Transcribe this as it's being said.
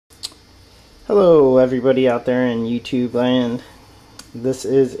Hello everybody out there in YouTube land. This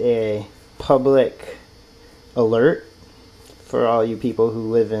is a public alert for all you people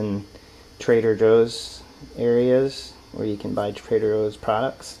who live in Trader Joe's areas where you can buy Trader Joe's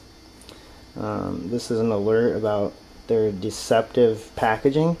products. This is an alert about their deceptive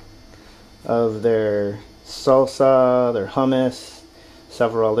packaging of their salsa, their hummus,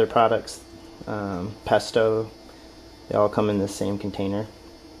 several other products, pesto. They all come in the same container,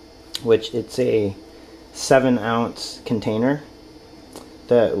 which it's a 7-ounce container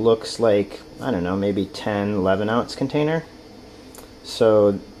that looks like, I don't know, maybe 10, 11-ounce container.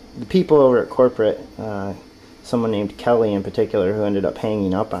 So the people over at corporate, someone named Kelly in particular, who ended up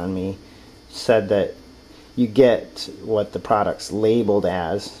hanging up on me, said that you get what the product's labeled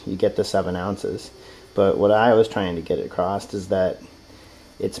as, you get the 7 ounces. But what I was trying to get across is that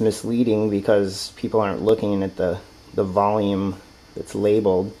it's misleading because people aren't looking at the volume that's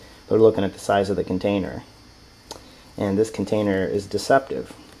labeled. They're looking at the size of the container. And this container is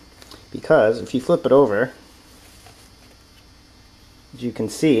deceptive because if you flip it over, as you can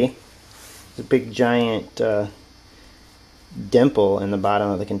see, there's a big giant dimple in the bottom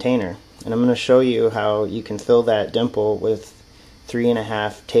of the container. And I'm going to show you how you can fill that dimple with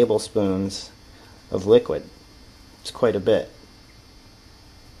 3.5 tablespoons of liquid. It's quite a bit.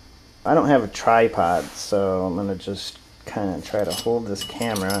 I don't have a tripod, so I'm going to just kind of try to hold this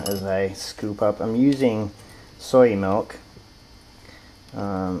camera as I scoop up. I'm using soy milk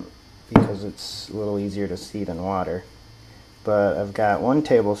because it's a little easier to see than water. But I've got 1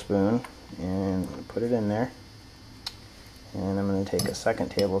 tablespoon and put it in there. And I'm going to take a 2nd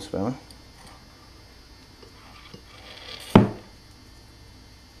tablespoon. And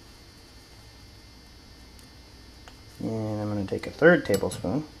I'm going to take a 3rd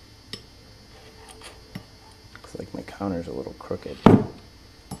tablespoon. Looks like my counter's a little crooked.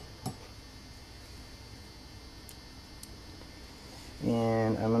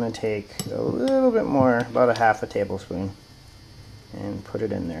 And I'm going to take a little bit more, about a 1/2 tablespoon, and put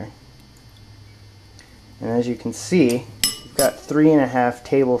it in there. And as you can see, you've got 3.5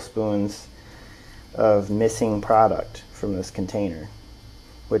 tablespoons of missing product from this container,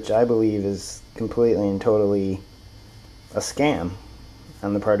 which I believe is completely and totally a scam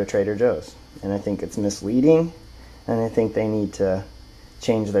on the part of Trader Joe's. And I think it's misleading, and I think they need to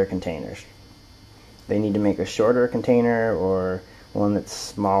change their containers. They need to make a shorter container or one that's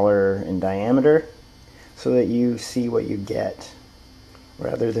smaller in diameter so that you see what you get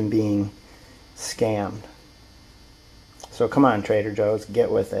rather than being scammed. So come on, Trader Joe's,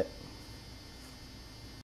 get with it.